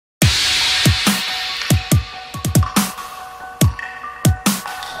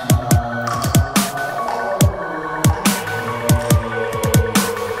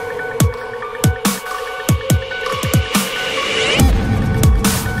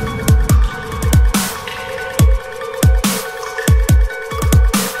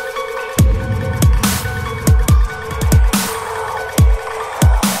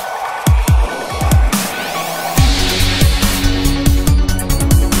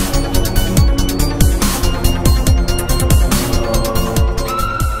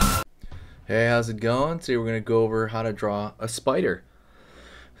how's it going? Today we're going to go over how to draw a spider.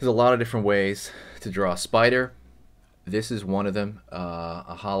 There's a lot of different ways to draw a spider. This is one of them,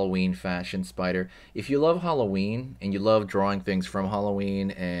 a Halloween fashion spider. If you love Halloween and you love drawing things from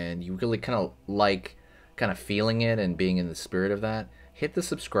Halloween and you really kind of like feeling it and being in the spirit of that, hit the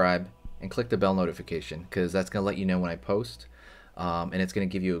subscribe and click the bell notification because that's going to let you know when I post. And it's going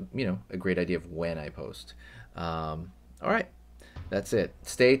to give you, a great idea of when I post. All right. That's it.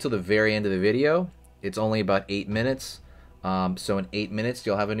 Stay till the very end of the video. It's only about 8 minutes. So in 8 minutes,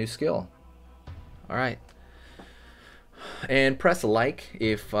 you'll have a new skill. All right. And press like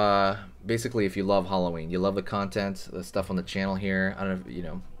if, basically, if you love Halloween, you love the content, the stuff on the channel here. I don't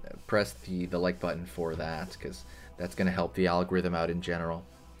know, press the like button for that because that's going to help the algorithm out in general.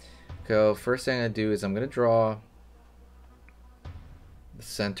 So first thing I'm going to do is I'm going to draw the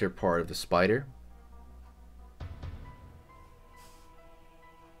center part of the spider.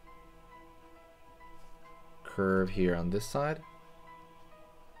 Curve here on this side,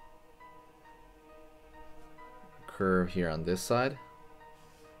 curve here on this side.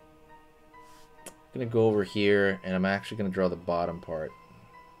 I'm gonna go over here and I'm actually gonna draw the bottom part.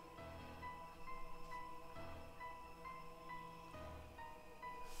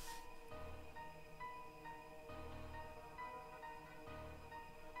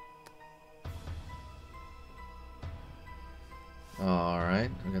 Alright,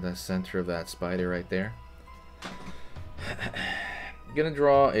 look at the center of that spider right there. I'm gonna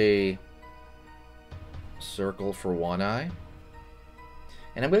draw a circle for one eye,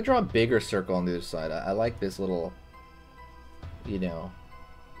 and I'm gonna draw a bigger circle on the other side. I like this little,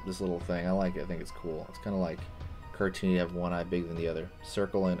 this little thing. I like it. I think it's cool. It's kind of like cartoon. You have one eye bigger than the other.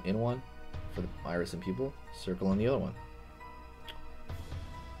 Circle in one for the iris and pupil. Circle in the other one.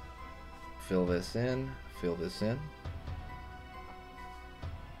 Fill this in. Fill this in.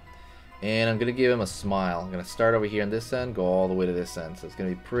 And I'm going to give him a smile. I'm going to start over here on this end, go all the way to this end. So it's going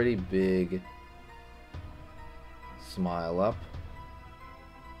to be pretty big. Smile up.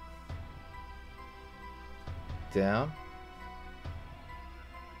 Down.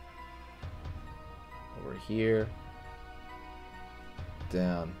 Over here.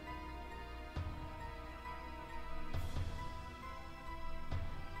 Down.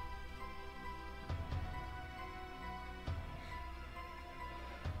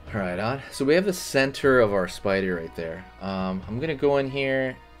 Alright, on. So we have the center of our spider right there. I'm going to go in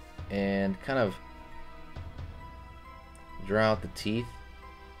here and kind of draw out the teeth.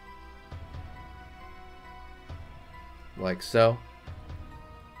 Like so.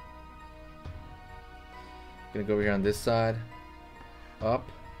 I'm going to go over here on this side. Up.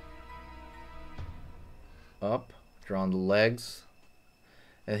 Up. Draw on the legs.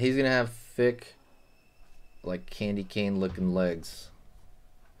 And he's going to have thick, like candy cane looking legs.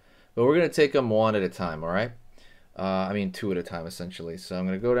 But we're going to take them one at a time, alright? I mean two at a time, essentially. So I'm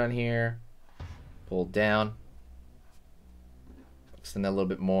going to go down here, pull down, extend that a little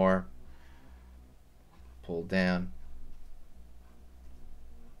bit more, pull down,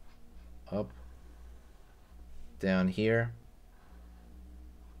 up, down here,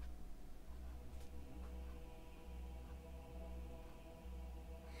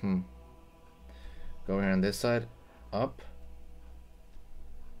 go over here on this side, up,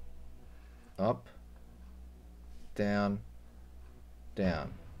 up, down,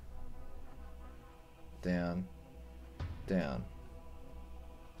 down, down, down.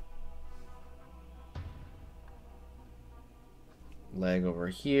 Leg over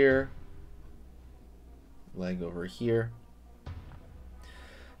here, leg over here.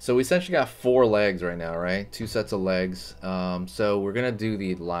 So we essentially got 4 legs right now, right? 2 sets of legs. So we're gonna do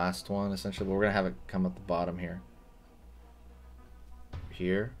the last one essentially, but we're gonna have it come at the bottom here.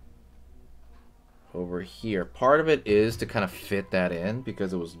 Here. Over here. Part of it is to kind of fit that in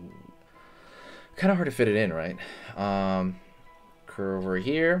because it was kind of hard to fit it in, right? Curve over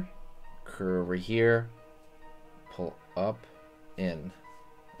here, curve over here, pull up, in.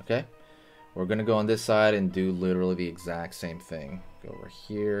 Okay? We're going to go on this side and do literally the exact same thing. Go over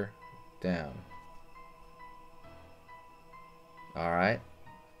here, down. Alright.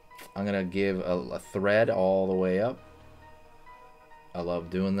 I'm going to give a thread all the way up. I love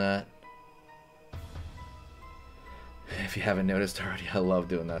doing that. If you haven't noticed already, I love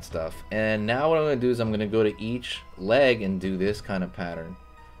doing that stuff. And now what I'm going to do is I'm going to go to each leg and do this kind of pattern.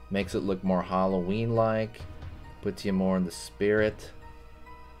 Makes it look more Halloween-like. Puts you more in the spirit.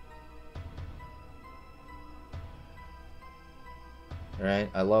 Alright,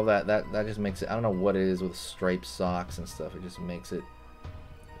 I love that. That just makes it, I don't know what it is with striped socks and stuff. It just makes it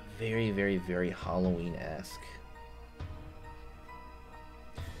very, very, very Halloween-esque.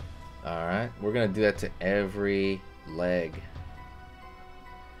 Alright, we're going to do that to every leg.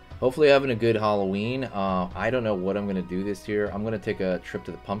 Hopefully having a good Halloween. I don't know what I'm going to do this year. I'm going to take a trip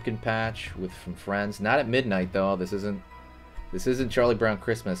to the pumpkin patch with some friends. Not at midnight, though. This isn't Charlie Brown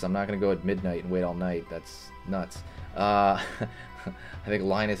Christmas. I'm not going to go at midnight and wait all night. That's nuts. I think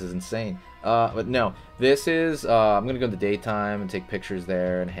Linus is insane. But no, this is... I'm going to go in the daytime and take pictures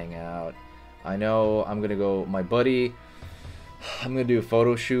there and hang out. I know I'm going to go... My buddy... I'm going to do a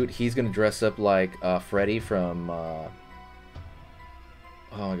photo shoot. He's going to dress up like Freddy from... oh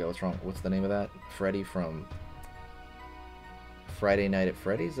my god, what's wrong? What's the name of that? Freddy from... Friday Night at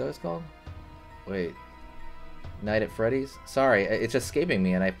Freddy's? Is that what it's called? Wait... Night at Freddy's? Sorry, it's escaping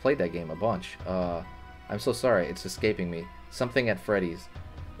me, and I've played that game a bunch. I'm so sorry, it's escaping me. Something at Freddy's.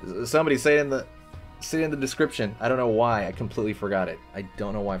 Somebody say it in the description. I don't know why. I completely forgot it. I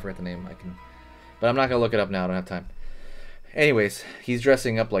don't know why I forgot the name. But I'm not gonna look it up now. I don't have time. Anyways, he's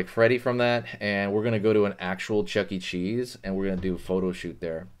dressing up like Freddy from that, and we're gonna go to an actual Chuck E. Cheese, and we're gonna do a photo shoot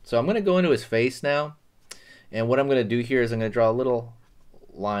there. So I'm gonna go into his face now, and what I'm gonna do here is I'm gonna draw a little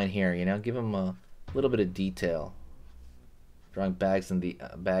line here. You know, give him a little bit of detail. Drawing bag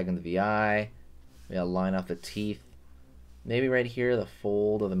into the eye. Maybe I'll line off the teeth. Maybe right here, the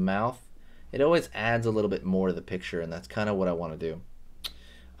fold of the mouth. It always adds a little bit more to the picture, and that's kind of what I want to do.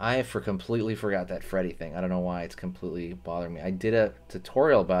 I completely forgot that Freddy thing. I don't know why it's completely bothering me. I did a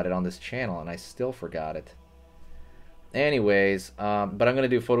tutorial about it on this channel, and I still forgot it. Anyways, but I'm going to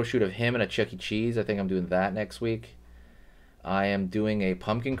do a photo shoot of him in a Chuck E. Cheese. I think I'm doing that next week. I am doing a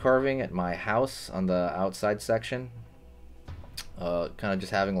pumpkin carving at my house on the outside section. Kind of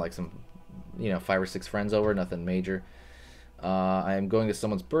just having like some, 5 or 6 friends over, nothing major. I am going to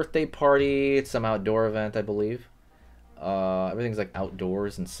someone's birthday party. It's some outdoor event, I believe. Everything's like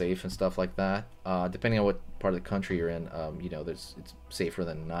outdoors and safe and stuff like that. Depending on what part of the country you're in, it's safer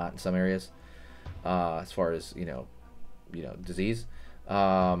than not in some areas. As far as disease.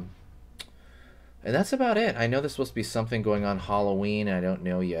 And that's about it. I know there's supposed to be something going on Halloween, and I don't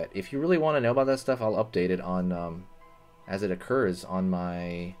know yet. If you really want to know about that stuff, I'll update it on as it occurs on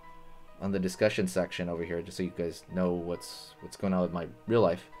the discussion section over here, just so you guys know what's going on with my real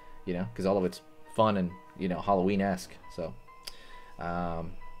life, because all of it's fun and Halloween-esque. So, all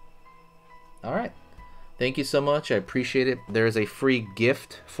right. Thank you so much. I appreciate it. There is a free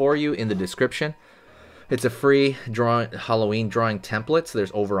gift for you in the description. It's a free Halloween drawing template. So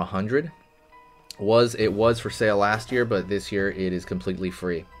there's over 100. It was for sale last year, but this year it is completely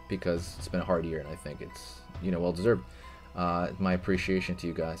free because it's been a hard year, and I think it's well deserved. My appreciation to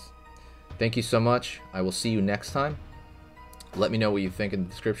you guys. Thank you so much. I will see you next time. Let me know what you think in the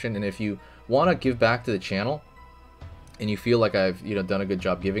description, and if you want to give back to the channel and you feel like I've done a good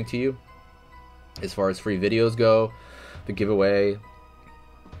job giving to you as far as free videos go, the giveaway,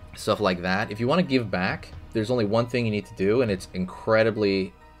 stuff like that. If you want to give back, there's only one thing you need to do, and it's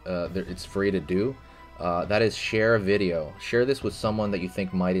incredibly it's free to do. That is share a video. Share this with someone that you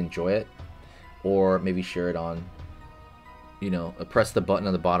think might enjoy it, or maybe share it on, press the button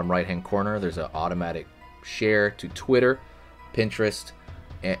on the bottom right hand corner. There's an automatic share to Twitter, Pinterest,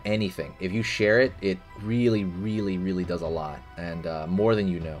 anything. If you share it, it really, really, really does a lot, and more than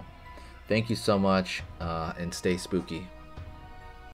you know. Thank you so much, and stay spooky.